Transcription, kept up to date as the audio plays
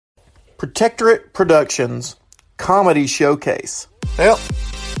Protectorate Productions Comedy Showcase. Well,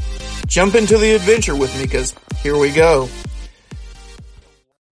 jump into the adventure with me, because here we go.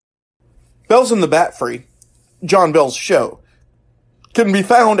 Bells and the Bat Free, John Bell's show, can be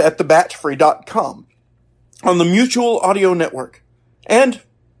found at thebatfree.com, on the Mutual Audio Network, and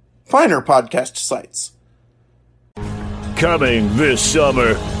finer podcast sites. Coming this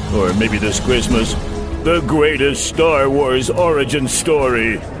summer, or maybe this Christmas, the greatest Star Wars origin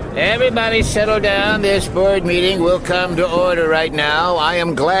story. Everybody settle down. This board meeting will come to order right now. I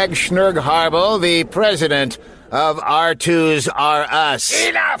am Glag Schnurg Harble, the president of R2's R Us.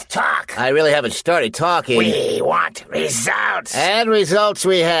 Enough talk! I really haven't started talking. We want results! And results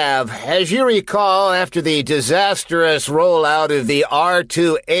we have. As you recall, after the disastrous rollout of the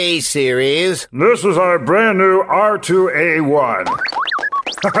R2A series... This is our brand new R2A1.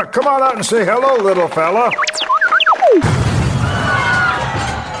 Come on out and say hello, little fella.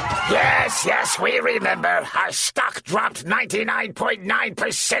 Yes, we remember. Our stock dropped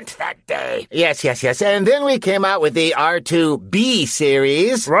 99.9% that day. Yes. And then we came out with the R2B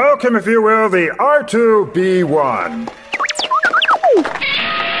series. Welcome, if you will, the R2B1.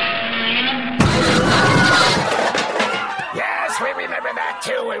 Yes, we remember that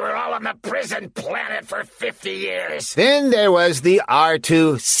too. We were all on the prison planet for 50 years. Then there was the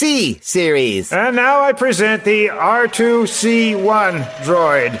R2C series. And now I present the R2C1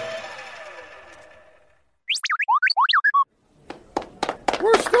 droid.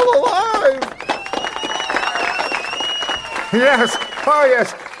 We're still alive! Yes, oh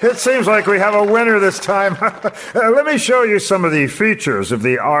yes, it seems like we have a winner this time. Let me show you some of the features of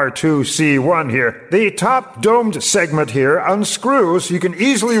the R2C1 here. The top domed segment here unscrews. You can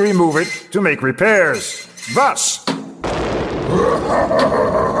easily remove it to make repairs. Thus.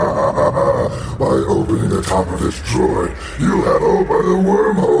 By opening the top of this droid, you have opened a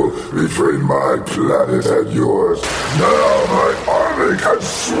wormhole between my planet and yours. Now my army can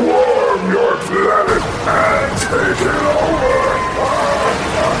swarm your planet and take it over!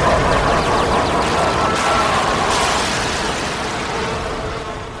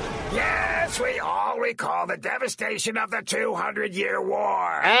 Yes, we all recall the devastation of the 200-year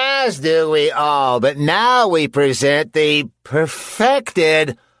war. As do we all, but now we present the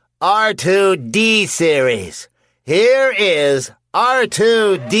perfected R2D series. Here is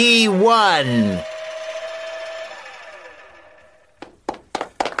R2D1.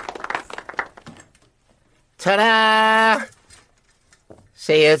 Ta-da!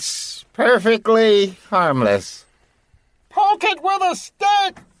 See, it's perfectly harmless. Poke it with a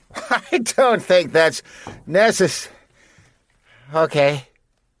stick! I don't think that's necessary. Okay.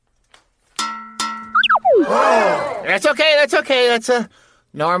 That's okay. That's a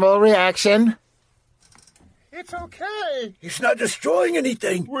normal reaction. It's okay. It's not destroying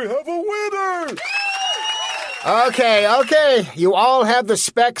anything. We have a winner! Okay. You all have the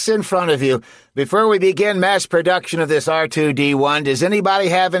specs in front of you. Before we begin mass production of this R2D1, does anybody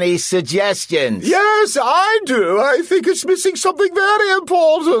have any suggestions? Yes, I do. I think it's missing something very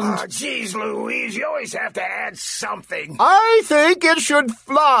important. Geez, Louise, you always have to add something. I think it should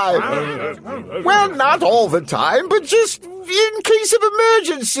fly. Well, not all the time, but just in case of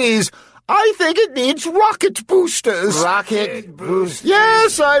emergencies. I think it needs rocket boosters. Rocket boosters?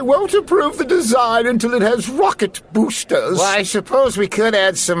 Yes, I won't approve the design until it has rocket boosters. Well, I suppose we could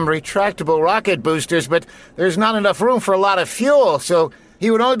add some retractable rocket boosters, but there's not enough room for a lot of fuel, so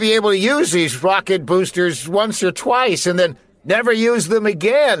he would only be able to use these rocket boosters once or twice and then never use them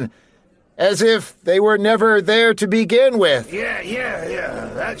again, as if they were never there to begin with. Yeah,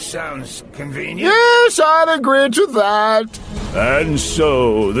 that sounds convenient. Yes, I'd agree to that. And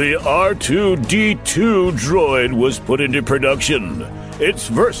so, the R2D2 droid was put into production. Its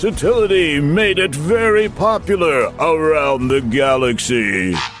versatility made it very popular around the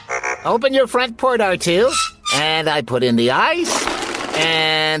galaxy. Open your front port, R2. And I put in the ice,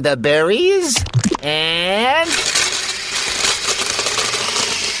 and the berries, and...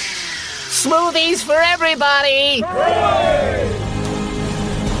 smoothies for everybody! Hooray!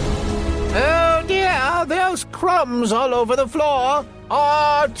 Oh dear, there's crumbs all over the floor.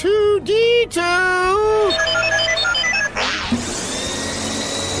 R2D2!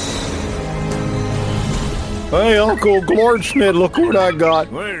 Hey, Uncle Glordsmith, look what I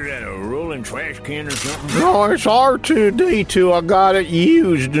got. What is that, a rolling trash can or something? No, it's R2D2. I got it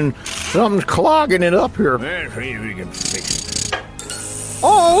used, and something's clogging it up here. Let's see if we can fix it.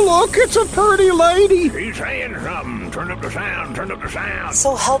 Oh, Oh, look, it's a pretty lady. He's saying something. Turn up the sound, turn up the sound.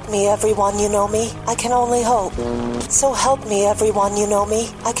 So help me, everyone, you know me. I can only hope. So help me, everyone, you know me.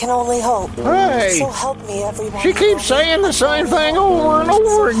 I can only hope. Hey, So help me, everyone. she keeps saying the same thing over and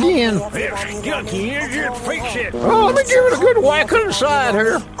over again. If Skunky is it, fix it. Oh, let me give it a good whack on the side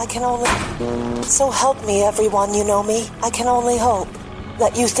here. I can only. So help me, everyone, you know me. I can only hope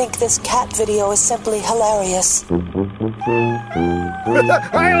that you think this cat video is simply hilarious. Hey,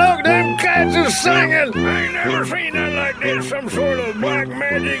 look, them cats is singing. I ain't never seen nothing like this. Some sort of black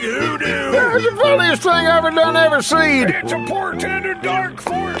magic hoodoo. That's the funniest thing I've ever seen. It's a portent of dark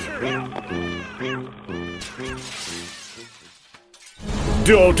force.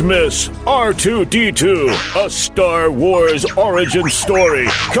 Don't miss R2-D2, a Star Wars origin story,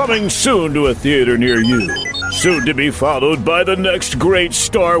 coming soon to a theater near you. Soon to be followed by the next great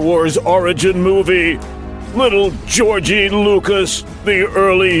Star Wars origin movie, Little Georgie Lucas, The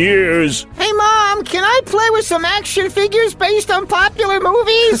Early Years. Hey, Mom, can I play with some action figures based on popular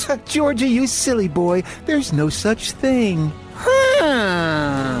movies? Georgie, you silly boy. There's no such thing.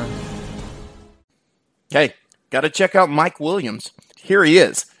 Hey, gotta check out Mike Williams. Here he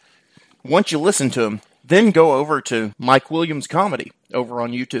is. Once you listen to him, then go over to Mike Williams Comedy over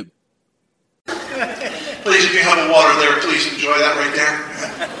on YouTube. Please, if you have a water there, please enjoy that right there.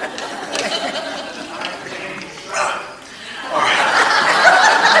 All right.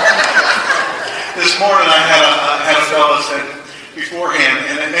 This morning I had a fellow said beforehand,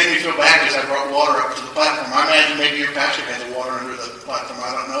 and it made me feel bad because I brought water up to the platform. I imagine maybe your pastor had the water under the platform. I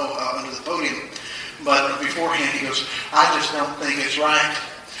don't know, under the podium. But beforehand, he goes, I just don't think it's right.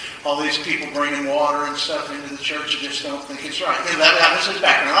 All these people bringing water and stuff into the church, I just don't think it's right. And that was his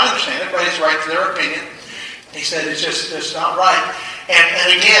background. I understand. Everybody's right to their opinion. He said, it's not right. And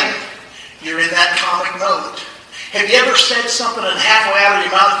again, you're in that comic mode. Have you ever said something and halfway out of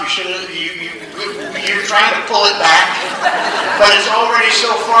your mouth you're trying to pull it back, but it's already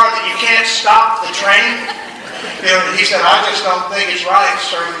so far that you can't stop the train? You know, he said, I just don't think it's right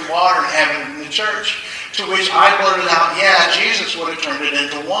serving water and having it in the church. To which I blurted out, yeah, Jesus would have turned it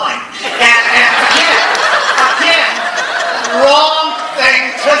into wine. And again, wrong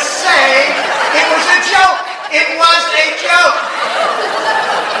thing to say. It was a joke. It was a joke.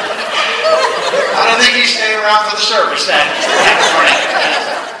 I don't think he stayed around for the service that morning.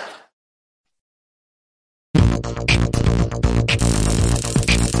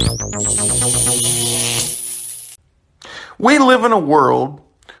 We live in a world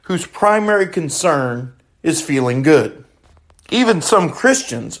whose primary concern is feeling good. Even some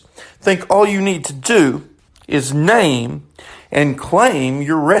Christians think all you need to do is name and claim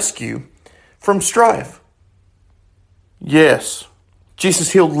your rescue from strife. Yes,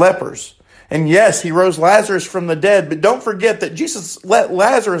 Jesus healed lepers. And yes, he rose Lazarus from the dead. But don't forget that Jesus let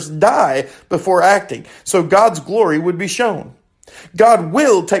Lazarus die before acting, so God's glory would be shown. God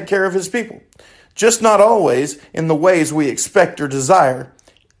will take care of his people, just not always in the ways we expect or desire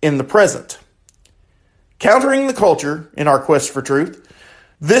in the present. Countering the culture in our quest for truth,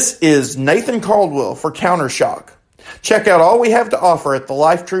 this is Nathan Caldwell for Countershock. Check out all we have to offer at the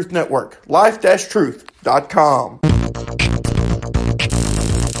Life Truth Network, life-truth.com.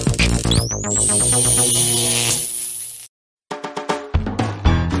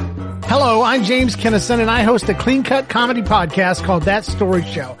 Hello, I'm James Kennison, and I host a clean-cut comedy podcast called That Story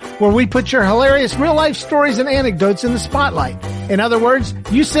Show, where we put your hilarious real-life stories and anecdotes in the spotlight. In other words,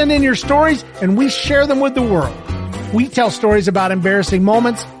 you send in your stories, and we share them with the world. We tell stories about embarrassing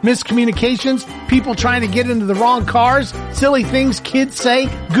moments, miscommunications, people trying to get into the wrong cars, silly things kids say,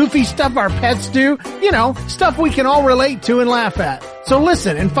 goofy stuff our pets do, stuff we can all relate to and laugh at. So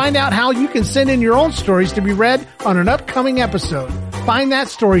listen and find out how you can send in your own stories to be read on an upcoming episode. Find That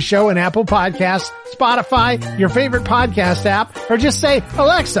Story Show in Apple Podcasts, Spotify, your favorite podcast app, or just say,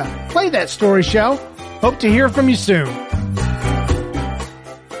 Alexa, play That Story Show. Hope to hear from you soon.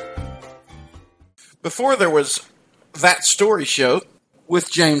 Before there was That Story Show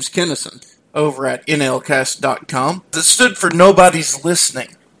with James Kennison over at nlcast.com that stood for Nobody's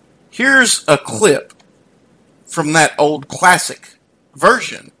Listening. Here's a clip from that old classic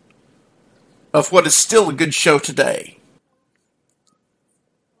version of what is still a good show today.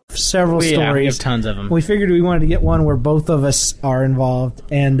 Several stories. We have tons of them. We figured we wanted to get one where both of us are involved.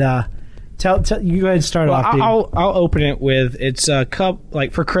 And tell you go ahead and start off, dude. I'll open it with, it's a cup,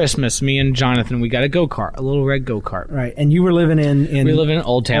 like for Christmas, me and Jonathan, we got a go-kart, a little red go-kart. Right, and you were living in we live in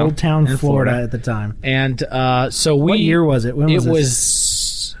Old Town, Florida at the time. And so we... What year was it? When was it? It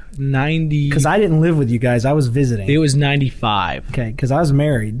was 90... Because I didn't live with you guys. I was visiting. It was 95. Okay, because I was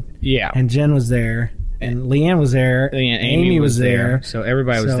married. Yeah. And Jen was there. and Leanne was there. Amy was there. So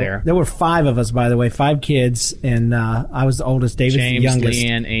everybody was there. There were 5 of us, by the way, 5 kids, and I was the oldest. David's James, the youngest.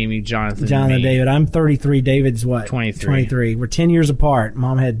 Leanne, Amy, Jonathan, David. I'm 33. David's what? 23. We're 10 years apart.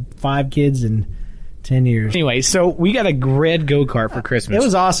 Mom had 5 kids and 10 years. Anyway, so we got a red go-kart for Christmas. It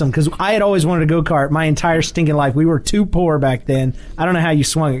was awesome because I had always wanted a go-kart my entire stinking life. We were too poor back then. I don't know how you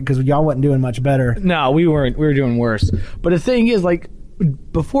swung it because y'all wasn't doing much better. No, we weren't. We were doing worse. But the thing is, like,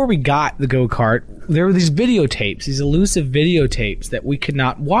 before we got the go-kart, there were these videotapes, these elusive videotapes that we could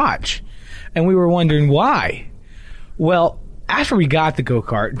not watch. And we were wondering why. Well, after we got the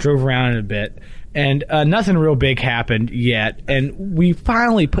go-kart, drove around it a bit, and nothing real big happened yet. And we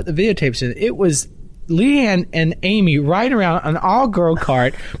finally put the videotapes in. It was Leanne and Amy riding around an all-girl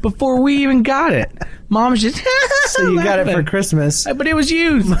kart before we even got it. Mom's just so you got it for Christmas, but it was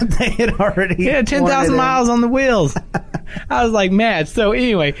used. But they had already 10,000 miles on the wheels. I was like mad. So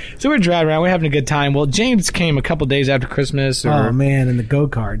anyway, we're driving around, we're having a good time. Well, James came a couple days after Christmas. Oh man, in the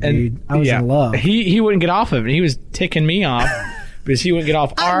go-kart, dude, I was in love. He wouldn't get off of it. He was ticking me off. Because he wouldn't get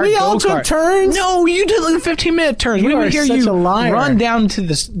off our we go-kart. all took turns? No, you did like 15-minute turns. We would hear you run down to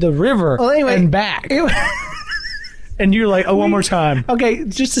the river and back. And you're like, one more time. Okay,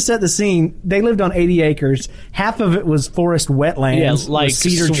 just to set the scene, they lived on 80 acres. Half of it was forest wetlands, like with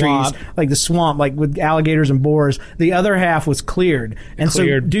cedar swamp. trees, like the swamp, like with alligators and boars. The other half was cleared. And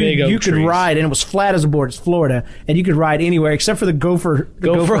Cleared, so, dude, big oak you could trees. ride, and it was flat as a board. It's Florida, and you could ride anywhere except for the gopher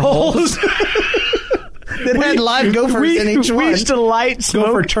holes. That had live gophers in each one. We used to light smoke.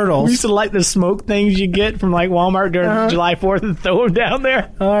 Gopher turtles. We used to light the smoke things you get from like Walmart during July 4th and throw them down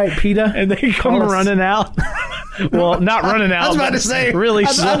there. All right, PETA. And they come running out. Well, not running out. I was about to say, really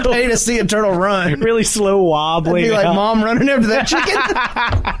slow. I'd pay to see a turtle run. Really slow wobbling. I'd be like Mom running after that chicken.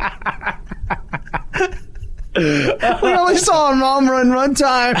 We only saw Mom run one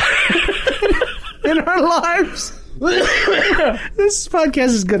time in our lives. This podcast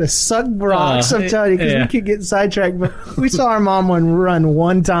is gonna suck rocks, I'm telling you, because we keep getting sidetracked. But we saw our mom run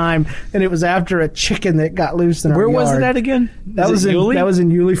one time, and it was after a chicken that got loose in our yard. Where was it at again? That was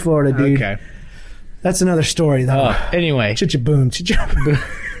in Yulee, Florida, dude. Okay, that's another story, though. Anyway, chicha-boom.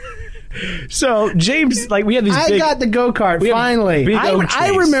 So James, like we had these. I got the go-kart finally.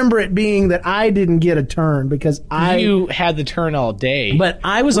 I remember it being that I didn't get a turn because you had the turn all day, but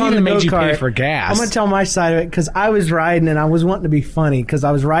I was on the made go-kart. You pay for gas. I'm gonna tell my side of it because I was riding and I was wanting to be funny because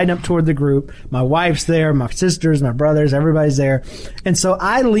I was riding up toward the group. My wife's there, my sisters, my brothers, everybody's there, and so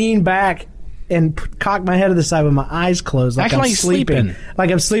I leaned back and cock my head to the side with my eyes closed, like I'm sleeping.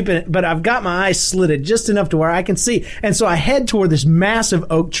 Like I'm sleeping, but I've got my eyes slitted just enough to where I can see. And so I head toward this massive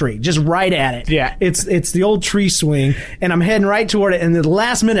oak tree, just right at it. Yeah. It's the old tree swing, and I'm heading right toward it. And at the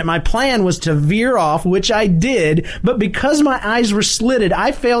last minute, my plan was to veer off, which I did, but because my eyes were slitted,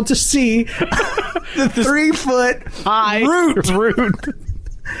 I failed to see the 3-foot root.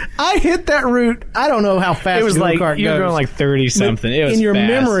 I hit that root. I don't know how fast it was. Like go-kart you were goes. going like 30 something. It was in your fast.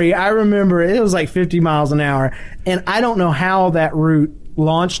 memory. I remember it was like 50 miles an hour, and I don't know how that root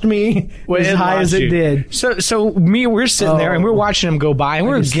launched me as high as it did. So we're sitting there and we're watching him go by and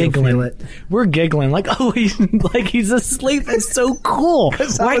we're giggling. We're giggling like, oh, he's asleep. That's so cool.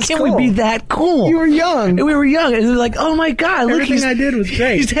 Why can't we be that cool? You were young. We were young, and they're like, oh my god, look, everything I did was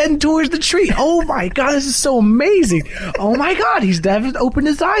great. He's heading towards the tree. Oh my god, this is so amazing. Oh my god, he hasn't opened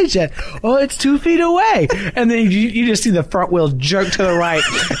his eyes yet. Oh, it's 2 feet away, and then you just see the front wheel jerk to the right,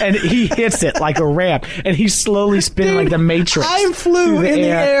 and he hits it like a ramp, and he's slowly spinning like the Matrix. I flew in the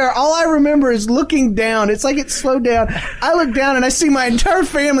air. All I remember is looking down. It's like it slowed down. I look down and I see my entire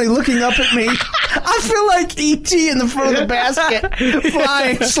family looking up at me. I feel like E.T. in the front of the basket,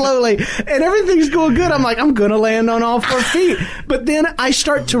 flying slowly, and everything's going good. I'm like, I'm going to land on all 4 feet. But then I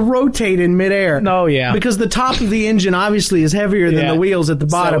start to rotate in midair. Oh, yeah. Because the top of the engine obviously is heavier than the wheels at the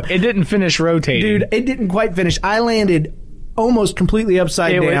bottom. So it didn't finish rotating. Dude, it didn't quite finish. I landed almost completely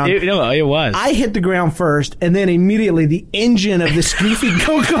upside down. It was. I hit the ground first, and then immediately the engine of this goofy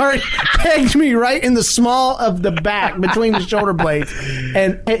go-kart pegged me right in the small of the back between the shoulder blades,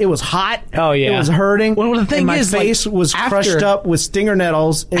 and it was hot. Oh yeah, it was hurting. Well, the thing and is, my face was crushed up with stinger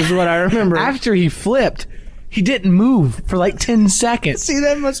nettles. Is what I remember. After he flipped, he didn't move for like 10 seconds. See,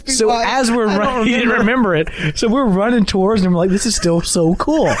 that must be so why. As we're running, he didn't remember it. So we're running towards him. We're like, this is still so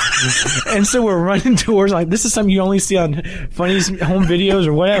cool. And so we're running towards, like, this is something you only see on Funny's home videos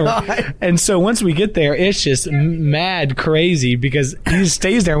or whatever. God. And so once we get there, it's just mad crazy because he just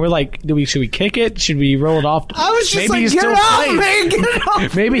stays there. And we're like, should we kick it? Should we roll it off? I was just Maybe like, get it off, man, get it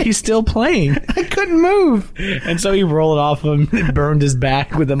off. Maybe he's still playing. I couldn't move. And so he rolled it off him and burned his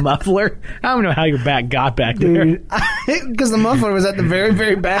back with a muffler. I don't know how your back got back Dude, because the muffler was at the very,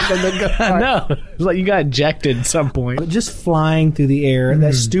 very back of the go-kart. No, it was like you got ejected at some point. But just flying through the air,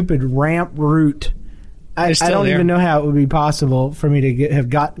 that stupid ramp route. I don't even know how it would be possible for me to have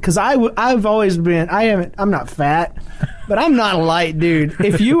got, because I've always been, I'm not fat, but I'm not a light dude.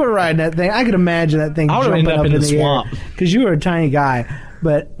 If you were riding that thing, I could imagine that thing jumping up in the swamp because you were a tiny guy.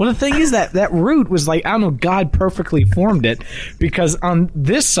 But the thing is that route was like, I don't know, God perfectly formed it, because on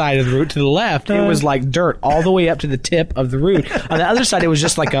this side of the route to the left, it was like dirt all the way up to the tip of the route. On the other side, it was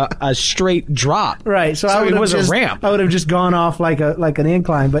just like a straight drop. Right. So it was a ramp. I would have just gone off like an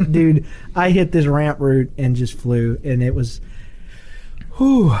incline. But dude, I hit this ramp route and just flew, and it was,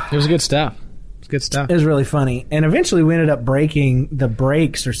 whew. It was good stuff. Good stuff. It was really funny, and eventually we ended up breaking the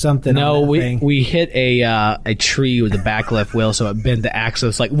brakes or something. No, we hit a tree with the back left wheel, so it bent the axle.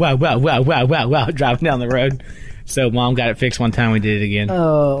 It's like wow, driving down the road. So Mom got it fixed one time. We did it again.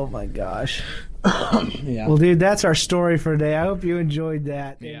 Oh my gosh. Yeah. Well, dude, that's our story for today. I hope you enjoyed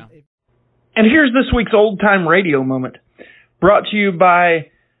that. Yeah. And here's this week's old time radio moment, brought to you by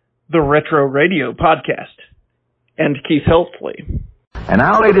the Retro Radio Podcast and Keith Heltley. And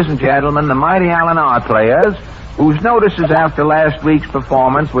now, ladies and gentlemen, the mighty Alan R. Players, whose notices after last week's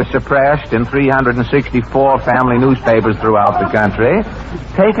performance were suppressed in 364 family newspapers throughout the country,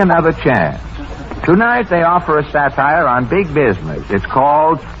 take another chance. Tonight they offer a satire on big business. It's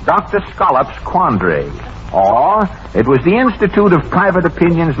called Dr. Scollop's Quandary. Or, it was the Institute of Private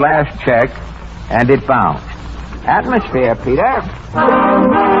Opinion's last check, and it bounced. Atmosphere, Peter.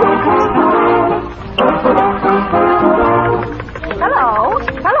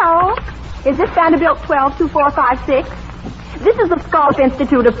 Hello. Is this Vanderbilt 122456? This is the Scollop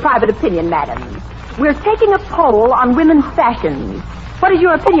Institute of Private Opinion, madam. We're taking a poll on women's fashions. What is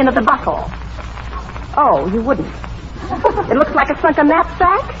your opinion of the buckle? Oh, you wouldn't. It looks like a sunken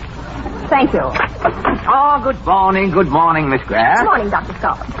knapsack. Thank you. Oh, good morning, Miss Graff. Good morning, Dr.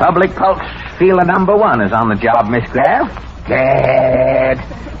 Scollop. Public Pulse Feeler number 1 is on the job, Miss Graff. Good.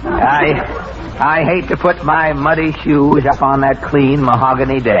 I hate to put my muddy shoes up on that clean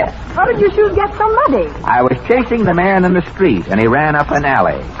mahogany desk. How did your shoes get so muddy? I was chasing the man in the street, and he ran up an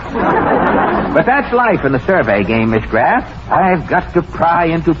alley. But that's life in the survey game, Miss Graff. I've got to pry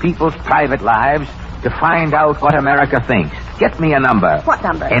into people's private lives to find out what America thinks. Get me a number. What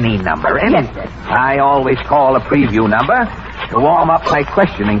number? Any number. Yes, sir. I always call a preview number to warm up my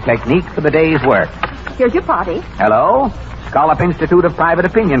questioning technique for the day's work. Here's your party. Hello? Scollop Institute of Private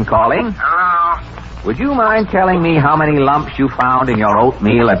Opinion calling. Hello? Would you mind telling me how many lumps you found in your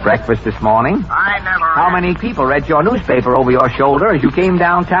oatmeal at breakfast this morning? I never... How many people read your newspaper over your shoulder as you came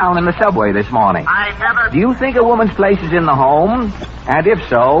downtown in the subway this morning? I never... Do you think a woman's place is in the home? And if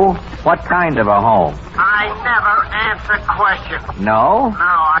so, what kind of a home? I never answer questions. No? No,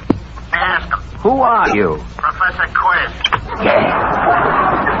 I ask them. Who are you? Professor Quiz.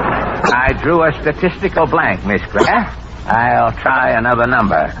 I drew a statistical blank, Miss Graff. I'll try another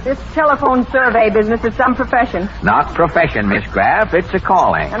number. This telephone survey business is some profession. Not profession, Miss Graff. It's a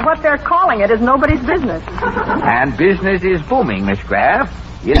calling. And what they're calling it is nobody's business. And business is booming, Miss Graff.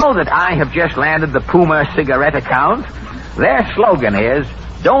 You know that I have just landed the Puma cigarette account? Their slogan is,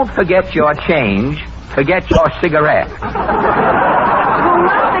 don't forget your change, forget your cigarette. Puma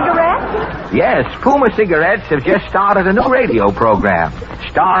cigarette? Yes, Puma Cigarettes have just started a new radio program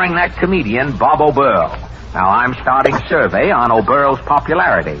starring that comedian Bob O'Burl. Now, I'm starting a survey on O'Burl's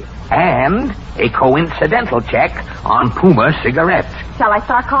popularity and a coincidental check on Puma cigarettes. Shall I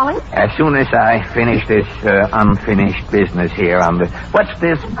start calling? As soon as I finish this unfinished business here on the... What's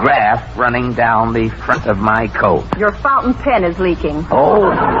this graph running down the front of my coat? Your fountain pen is leaking.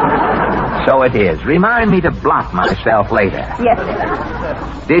 Oh, so it is. Remind me to blot myself later. Yes,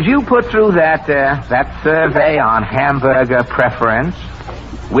 sir. Did you put through that survey on hamburger preference?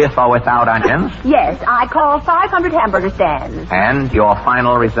 With or without onions? Yes, I called 500 hamburger stands. And your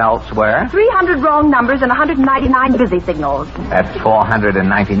final results were? 300 wrong numbers and 199 busy signals. That's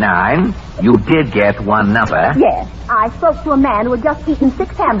 499. You did get one number. Yes, I spoke to a man who had just eaten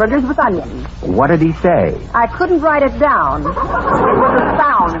 6 hamburgers with onions. What did he say? I couldn't write it down. It was a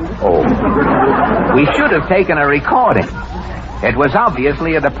sound. Oh. We should have taken a recording. It was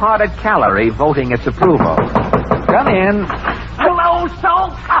obviously a departed calorie voting its approval. Come in. Hello,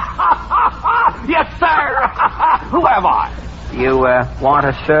 Soap. Yes, sir. Who am I? You want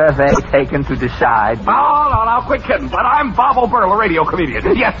a survey taken to decide? No, quit kidding. But I'm Bob O'Burl, a radio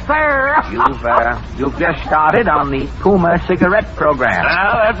comedian. Yes, sir. You've just started on the Puma cigarette program.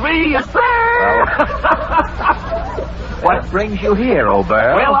 That's me, yes, sir. What brings you here,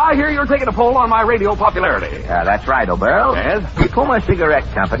 O'Burl? Well, I hear you're taking a poll on my radio popularity. That's right, O'Burl. Yes? The Puma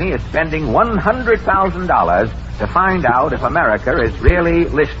Cigarette Company is spending $100,000 to find out if America is really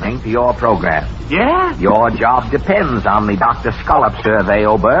listening to your program. Yeah? Your job depends on the Dr. Scollop survey,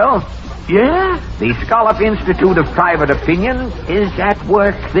 O'Burl. Yeah? The Scollop Institute of Private Opinion is at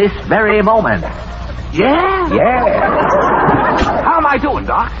work this very moment. Yeah? Yeah. How am I doing,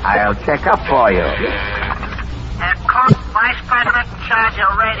 Doc? I'll check up for you. Clunk, Vice President in charge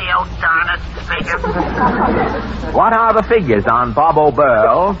of radio, darn it, speaking. What are the figures on Bob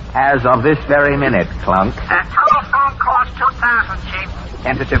O'Burl as of this very minute, Clunk? Total phone calls, 2,000, Chief.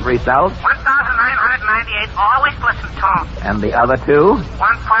 Tentative results? 1,998. Always listen to him. And the other two?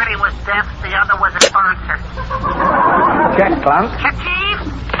 One party was deaf, the other was a sponsor. Check, Clunk. Chief?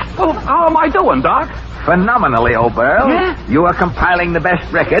 Well, how am I doing, Doc? Phenomenally, O'Burl. Yeah? You are compiling the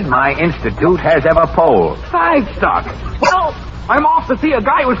best record my institute has ever polled. Thanks, Doc. Well, I'm off to see a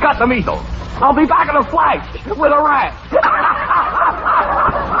guy who's got the measles. I'll be back in a flash with a rat.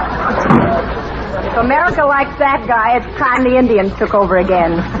 If America likes that guy, it's time the Indians took over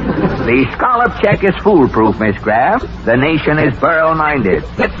again. The Scollop check is foolproof, Miss Graff. The nation is Burl-minded.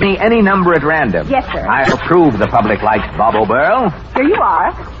 Hit me any number at random. Yes, sir. I'll prove the public likes Bob O'Burl. Here you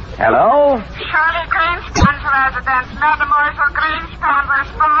are. Hello? Shirley Greenspan's residence, Mademoiselle Greenspan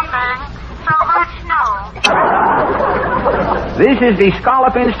responding. So much no. This is the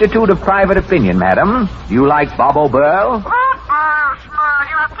Scollop Institute of Private Opinion, madam. You like Bob O'Burl? Small,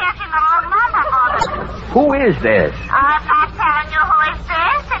 you are catching the wrong number, boy. Who is this? I'm not telling you who is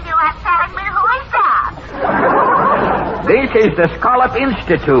this, and you are telling me who is that. This is the Scollop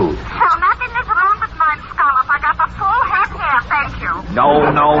Institute. So nothing is wrong with mine, Scollop. I got the full head here, thank you.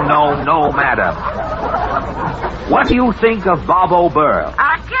 No, madam. What do you think of Bob O'Burl?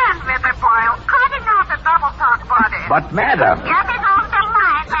 Again, River Boyle, cutting off the double talk body. But, madam... Getting off the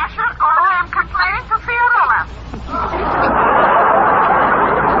line, Asher, or I am complaining to Fiorella.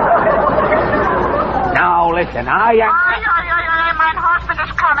 Now, listen, Aye, my husband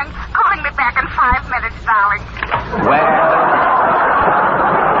is coming. Calling me back in 5 minutes, darling.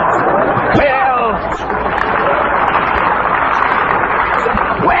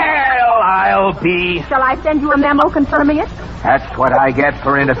 Well, I'll be... Shall I send you a memo confirming it? That's what I get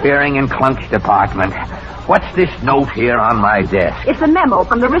for interfering in Clunk's department. What's this note here on my desk? It's a memo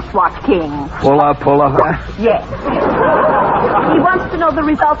from the wristwatch king. Pullover? Yes. He wants to know the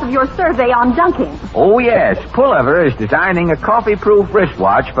results of your survey on dunking. Oh, yes. Pullover is designing a coffee-proof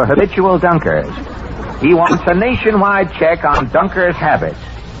wristwatch for habitual dunkers. He wants a nationwide check on dunkers' habits.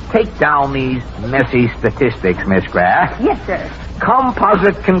 Take down these messy statistics, Miss Graff. Yes, sir.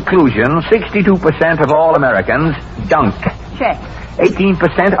 Composite conclusion, 62% of all Americans dunk. Check.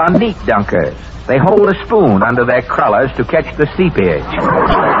 18% are neat dunkers. They hold a spoon under their crullers to catch the seepage.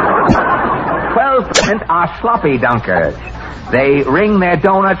 12% are sloppy dunkers. They wring their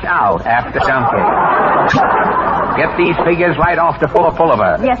donuts out after dunking. Get these figures right off to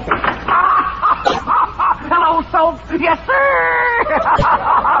Pullover. Yes, sir. Hello, Soap. Yes, sir.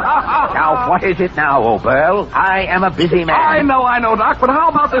 Now, what is it now, O'Burl? I am a busy man. I know, Doc, but how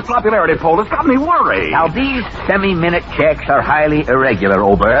about this popularity poll? It's got me worried. Now, these semi-minute checks are highly irregular,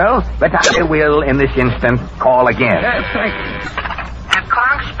 O'Burl, but I will, in this instant, call again. Yes, thank you. And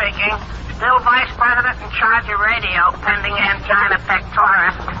Clark speaking. Still Vice President in charge of radio, pending angina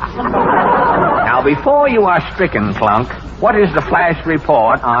pectoris. Now, before you are stricken, Clunk, what is the flash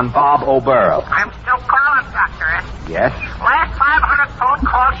report on Bob O'Burl? I'm still calling, Doctor. Yes? Last 500 phone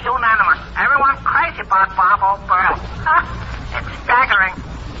calls unanimous. Everyone crazy about Bob O'Burl. It's staggering.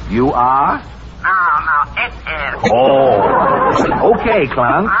 You are? No, it is. Oh. Okay,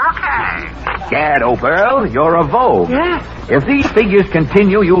 Clunk. Okay. Gad O'Burl, you're a vogue. Yeah. If these figures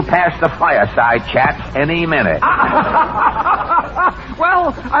continue, you'll pass the fireside chats any minute. Well,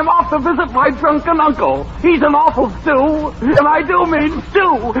 I'm off to visit my drunken uncle. He's an awful stew, and I do mean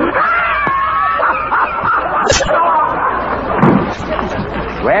stew.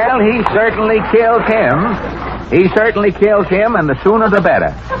 Well, he certainly killed him. And the sooner the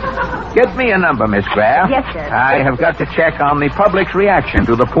better. Get me a number, Miss Graff. Yes, sir. I have got to check on the public's reaction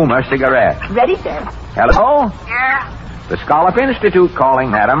to the Puma cigarette. Ready, sir. Hello? Yeah? The Scollop Institute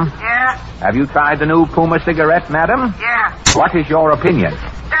calling, madam. Yeah? Have you tried the new Puma cigarette, madam? Yeah. What is your opinion?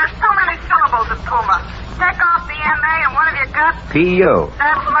 There's so many syllables in Puma. Take off the M.A. and what have you got? P.U.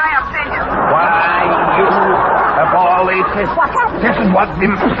 That's my opinion. Why, you of all these... This is what...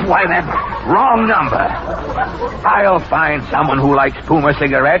 Why, that wrong number. I'll find someone who likes Puma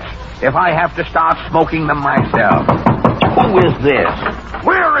cigarettes if I have to start smoking them myself. Who is this?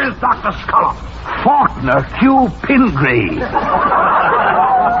 Where is Dr. Scullop? Faulkner Q. Pingree.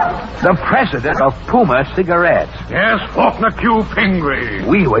 The president of Puma Cigarettes. Yes, Faulkner Q. Pingree.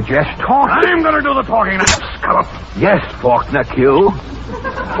 We were just talking. I'm going to do the talking now, Scullop. Yes, Faulkner Q.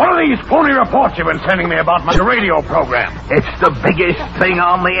 What are these phony reports you've been sending me about my radio program? It's the biggest thing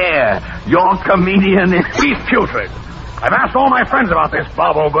on the air. Your comedian is... He's putrid. I've asked all my friends about this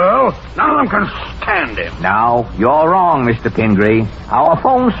Bob O'Burl. None of them can stand him. Now, you're wrong, Mr. Pingree. Our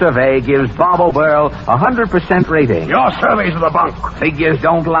phone survey gives Bob O'Burl 100% rating. Your surveys are the bunk. Figures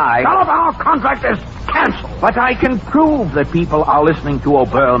don't lie. Scullop, our contract is canceled. But I can prove that people are listening to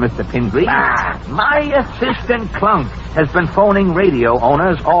O'Burl, Mr. Pingree. My assistant Clunk has been phoning radio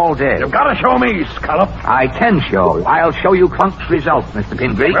owners all day. You've got to show me, Scullop. I can show. I'll show you Clunk's results, Mr.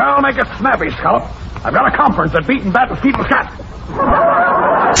 Pingree. Well, make it snappy, Scullop. I've got a conference at Beaten Bat and Feet and Cat.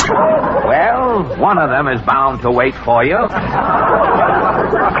 Well, one of them is bound to wait for you.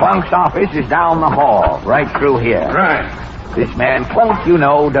 Clunk's office is down the hall, right through here. Right. This man Clunk, you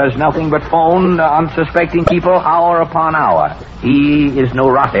know, does nothing but phone unsuspecting people hour upon hour. He is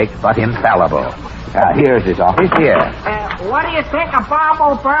neurotic, but infallible. Here's his office here. What do you think of Bob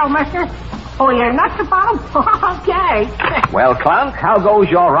O'Burl, mister? Oh, you're nuts about him? Okay. Well, Clunk, how goes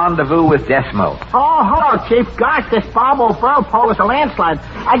your rendezvous with Desmo? Oh, hello, Chief. Gosh, this Bob O'Burl poll is a landslide.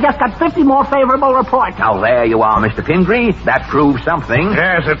 I just got 50 more favorable reports. Now, there you are, Mr. Pingree. That proves something.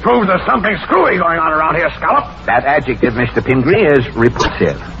 Yes, it proves there's something screwy going on around here, Scullop. That adjective, Mr. Pingree, is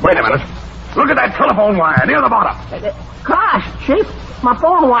repulsive. Wait a minute. Look at that telephone wire near the bottom. Gosh, Chief, my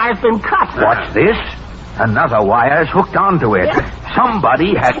phone wire's been cut. What's this? Another wire's hooked onto it.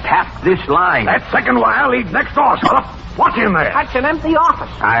 Somebody has tapped this line. That second wire leads next door, Scullop. What's in there? That's an empty office.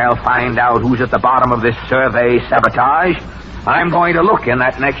 I'll find out who's at the bottom of this survey sabotage. I'm going to look in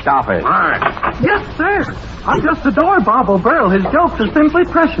that next office. All right. Yes, sir. I just adore Bob O'Burl. His jokes are simply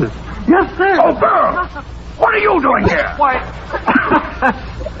precious. Yes, sir. O'Burl! What are you doing here? Why...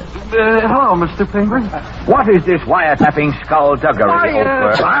 hello, Mr. Pingree. What is this wiretapping skullduggery,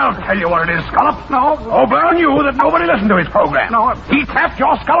 O'Burl? I'll tell you what it is, Scullop. No. O'Burl knew that nobody listened to his program. No. He tapped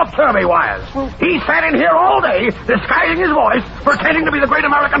your Scullop survey wires. He sat in here all day, disguising his voice, pretending to be the great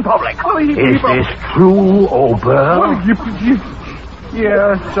American public. Oh, Is this true, O'Burl?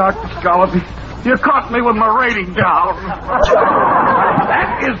 Yes, Dr. Scullop. You caught me with my rating down.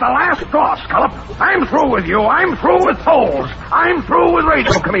 That is the last straw, Scullop. I'm through with you. I'm through with polls. I'm through with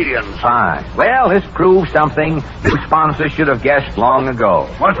radio comedians. Fine. Well, this proves something you sponsors should have guessed long ago.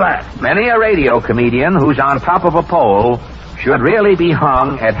 What's that? Many a radio comedian who's on top of a pole should really be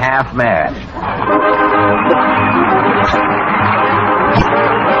hung at half-mast.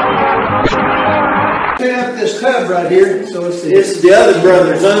 Clean up this tub right here. So it's the other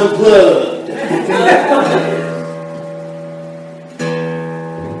brother's unplugged.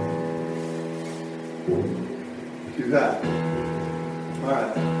 Too high. All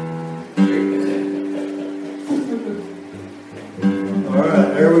right. All right,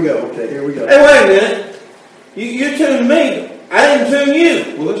 there we go. Okay, here we go. Hey, wait a minute. You tuned me. I didn't tune you.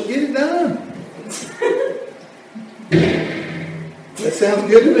 Well, let's get it done. That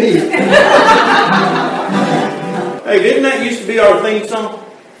sounds good to me. Hey, didn't that used to be our theme song?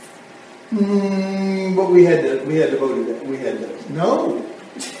 But we had to vote it. We had to. No.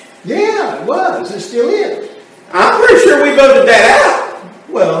 Yeah, it was. It still is. I'm pretty sure we voted that out.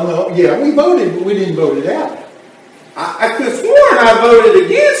 Well, no. Yeah, we voted, but we didn't vote it out. I could have sworn I voted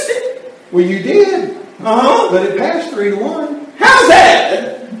against it. Well, you did. Uh-huh. But it passed 3-1. How's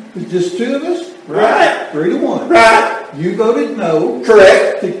that? It's just two of us. Right. 3-1. Right. You voted no.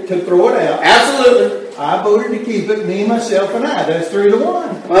 Correct. To throw it out. Absolutely. I voted to keep it, me, myself, and I. That's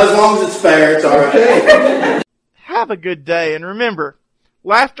 3-1. Well, as long as it's fair, it's all right. Okay. Have a good day, and remember,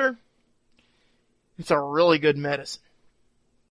 laughter, it's a really good medicine.